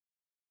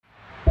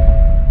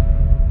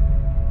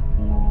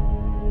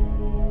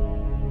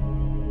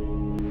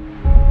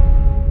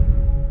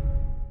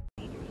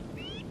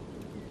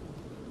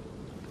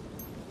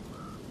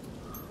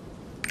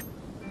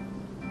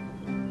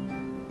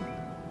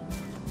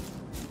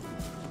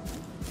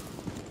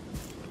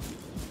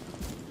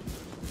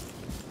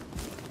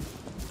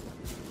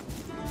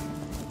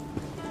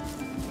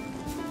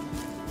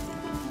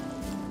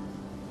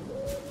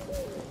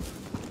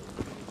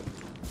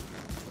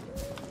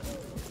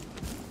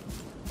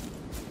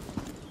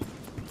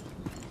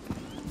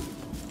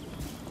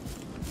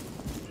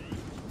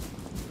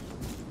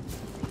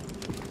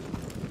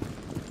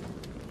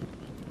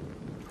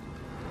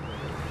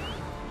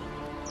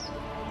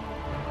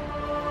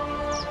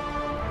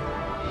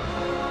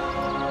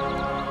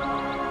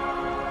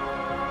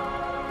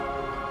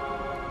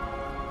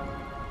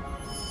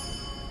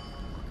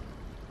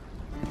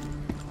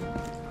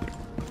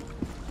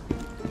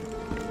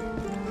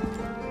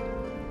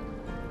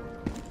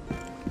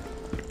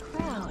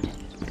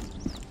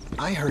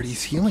I heard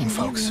he's healing Can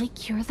folks. they really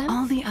cure them?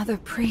 All the other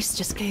priests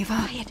just gave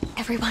up. Quiet,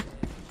 everyone.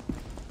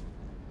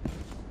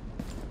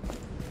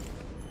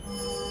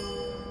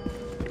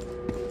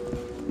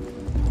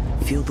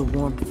 Feel the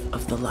warmth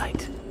of the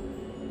light.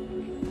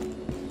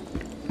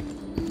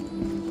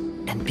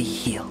 And be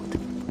healed.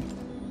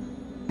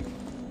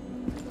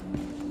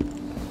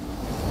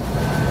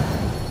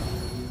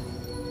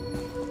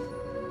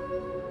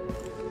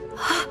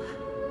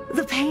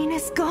 The pain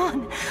is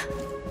gone.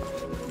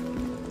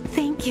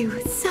 Thank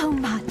you so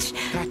much.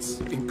 That's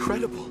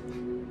incredible.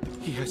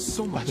 He has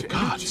so much The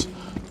gods,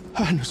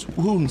 energy. Anna's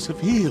wounds have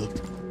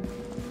healed.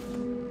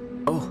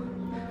 Oh,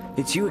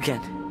 it's you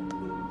again.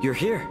 You're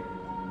here.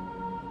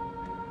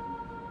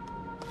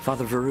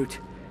 Father Varut,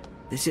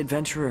 this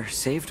adventurer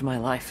saved my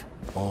life.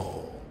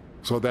 Oh,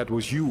 so that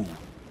was you.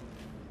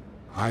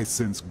 I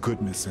sense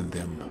goodness in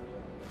them.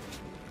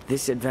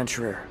 This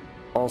adventurer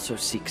also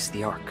seeks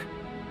the Ark.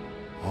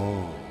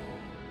 Oh,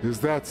 is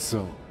that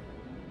so?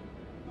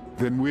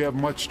 Then we have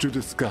much to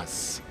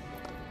discuss.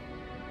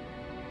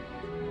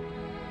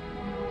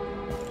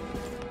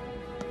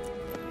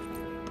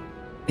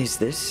 Is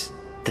this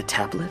the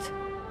tablet?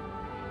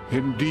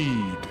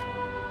 Indeed.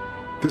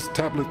 This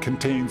tablet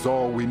contains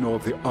all we know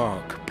of the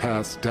Ark,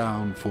 passed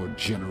down for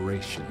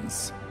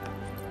generations.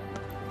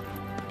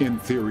 In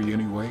theory,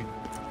 anyway.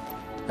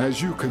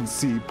 As you can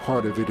see,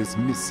 part of it is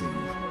missing.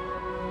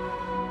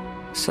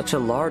 Such a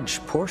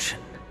large portion.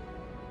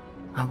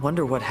 I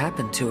wonder what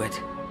happened to it.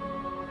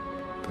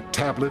 The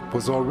tablet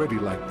was already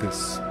like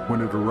this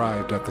when it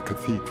arrived at the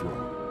cathedral.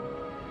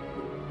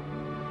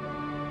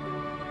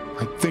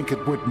 I think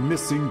it went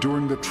missing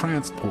during the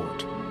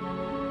transport.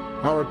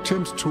 Our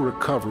attempts to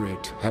recover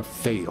it have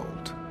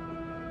failed.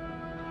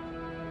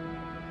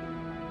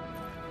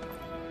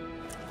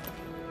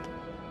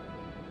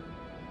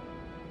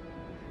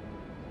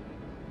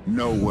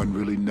 No one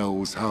really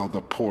knows how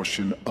the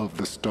portion of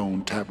the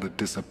stone tablet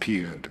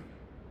disappeared.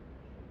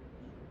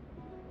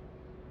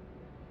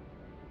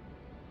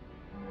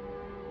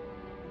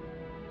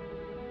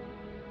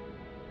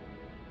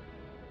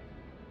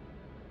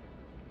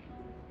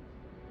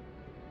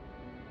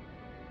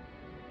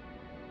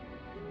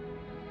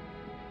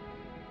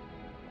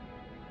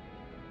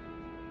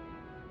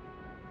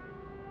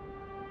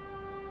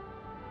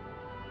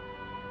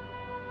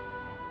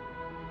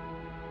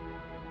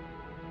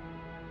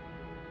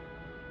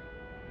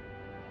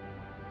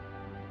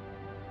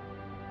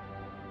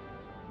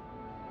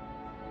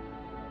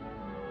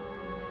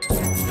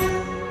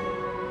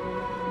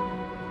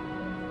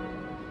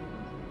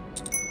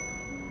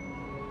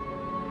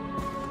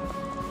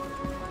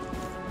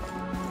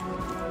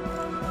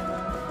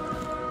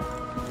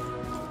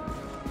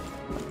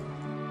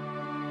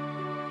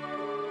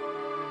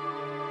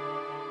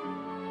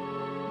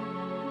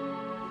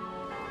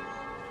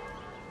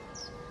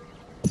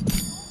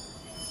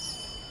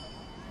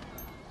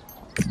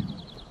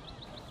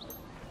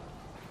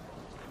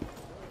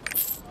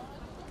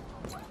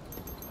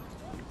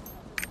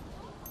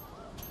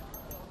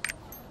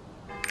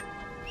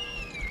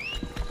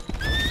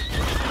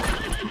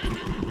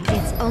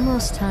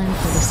 Almost time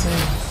for the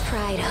sale.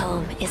 Pride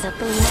home is a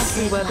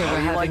blessed Weather we're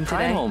having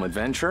today. Home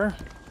adventure.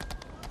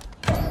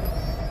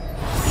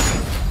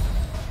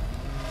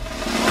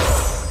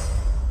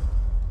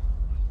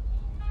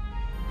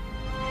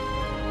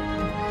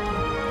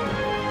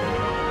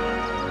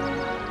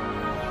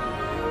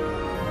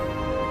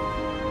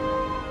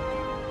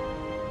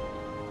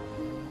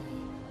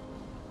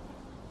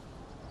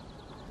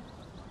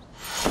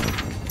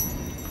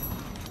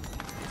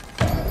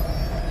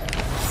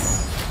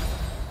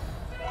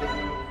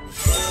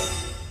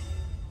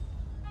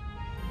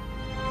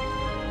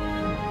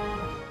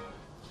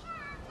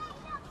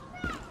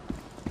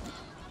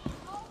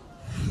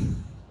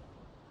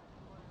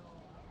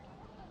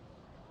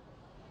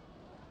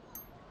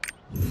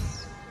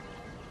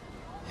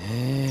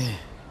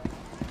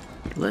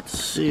 Let's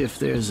see if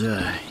there's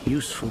a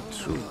useful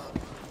tool.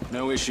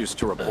 No issues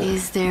to report.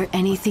 Is there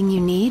anything you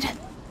need?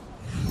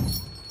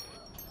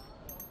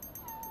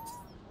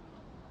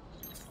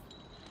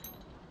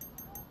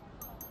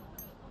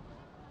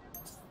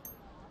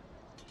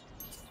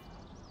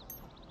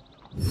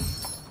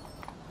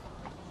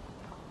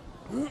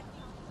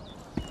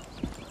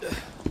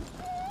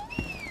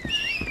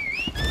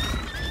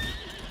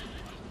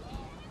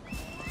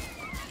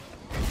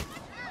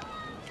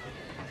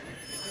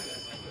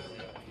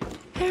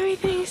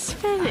 Everything's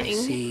spinning. I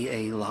see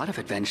a lot of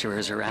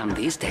adventurers around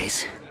these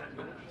days.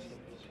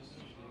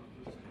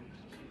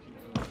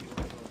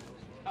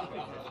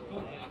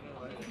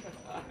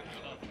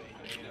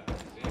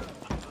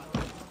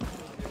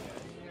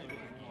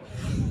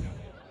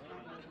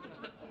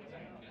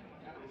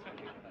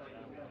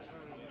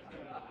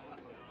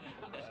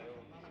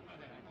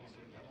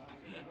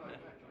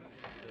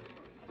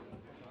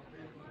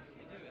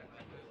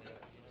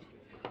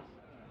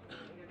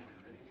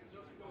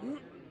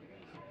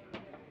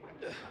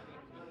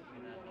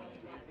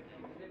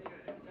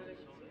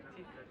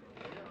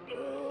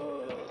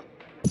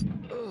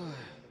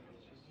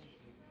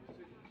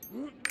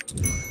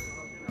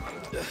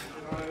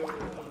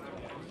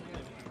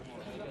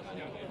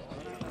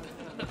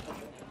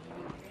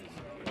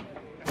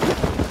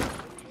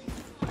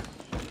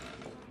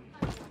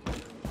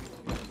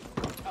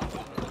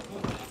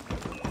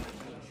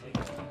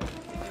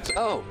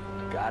 So,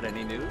 got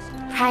any news?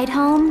 Pride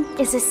Home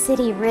is a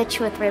city rich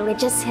with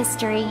religious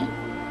history.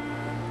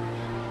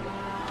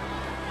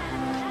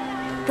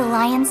 The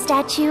lion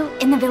statue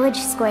in the village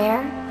square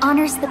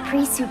honors the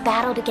priests who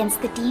battled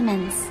against the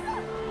demons.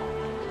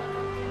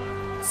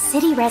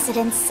 City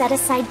residents set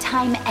aside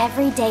time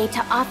every day to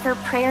offer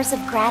prayers of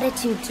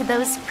gratitude to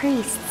those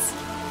priests.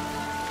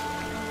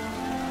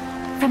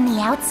 From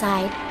the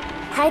outside,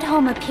 Pride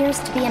Home appears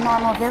to be a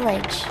normal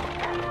village.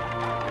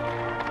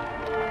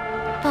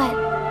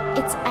 But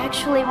it's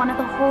actually one of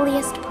the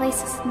holiest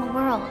places in the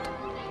world.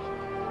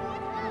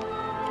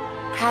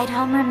 Pride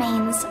Home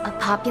remains a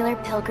popular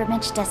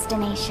pilgrimage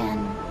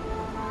destination.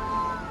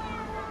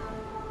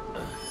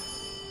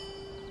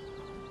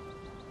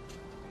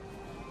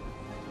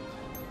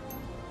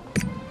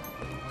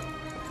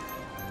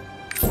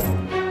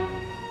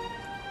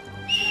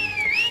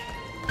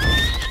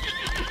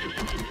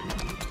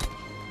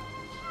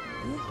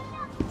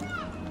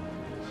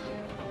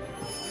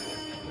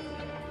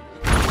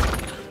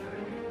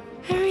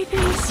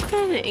 Everything's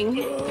spinning.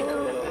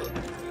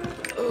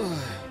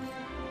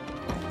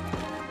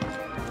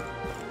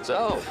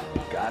 So,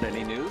 got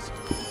any news?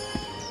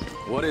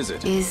 What is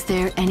it? Is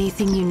there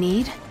anything you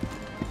need?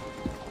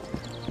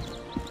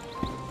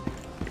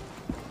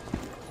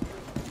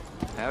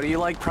 How do you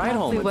like Pride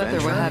Home Lovely weather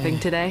Adventure? we're having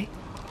today.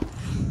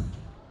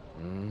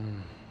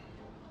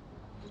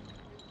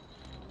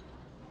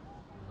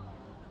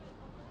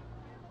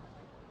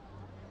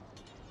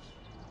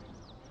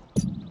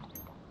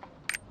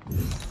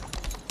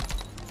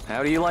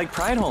 How do you like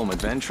Pride Home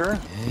Adventure?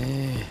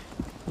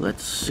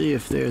 Let's see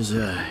if there's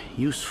a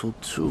useful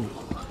tool.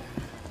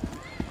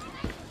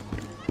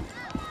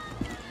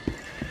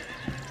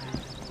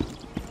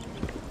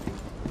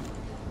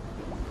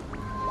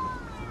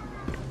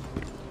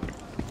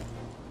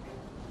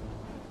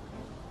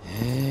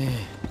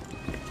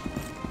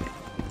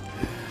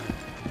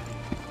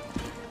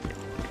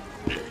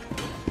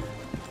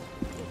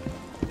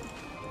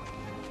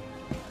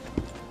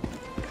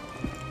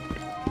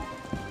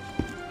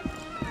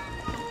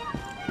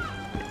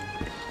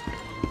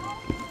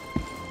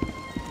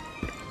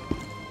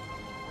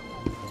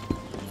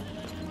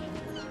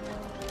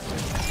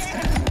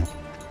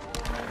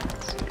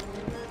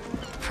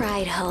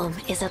 Pride Home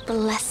is a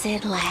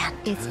blessed land.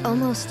 It's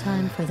almost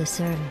time for the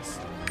service.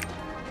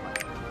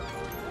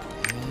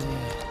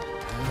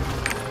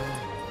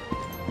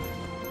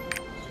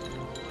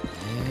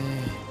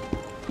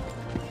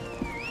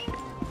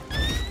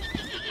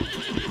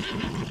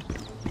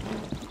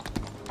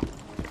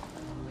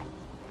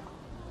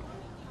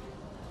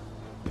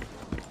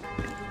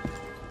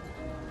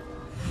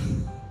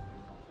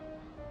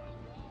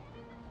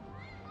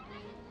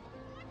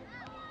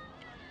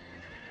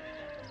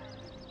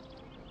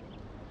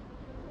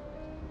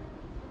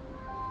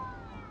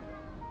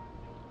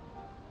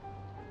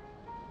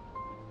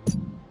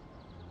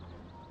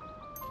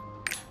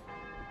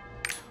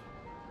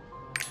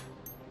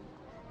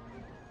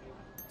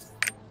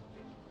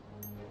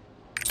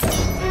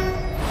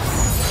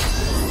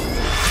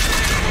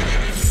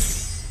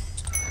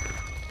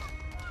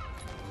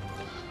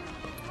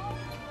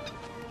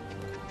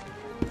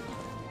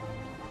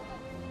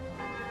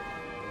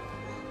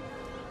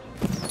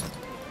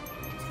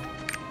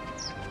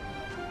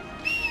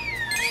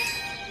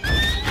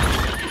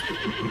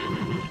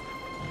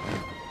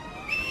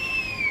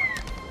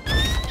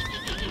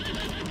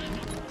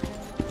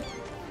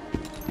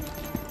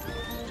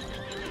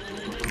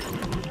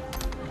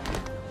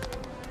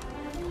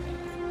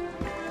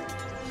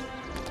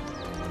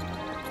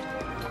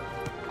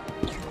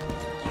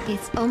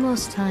 It's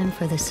almost time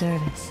for the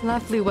service.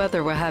 Lovely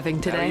weather we're having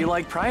How do today. you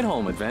like Pride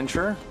Home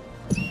Adventure?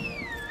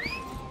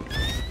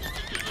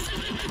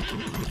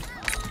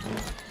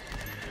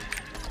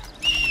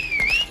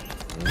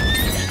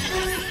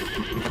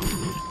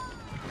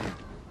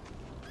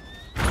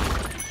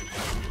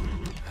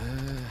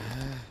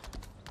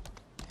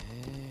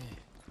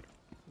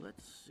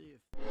 Let's see.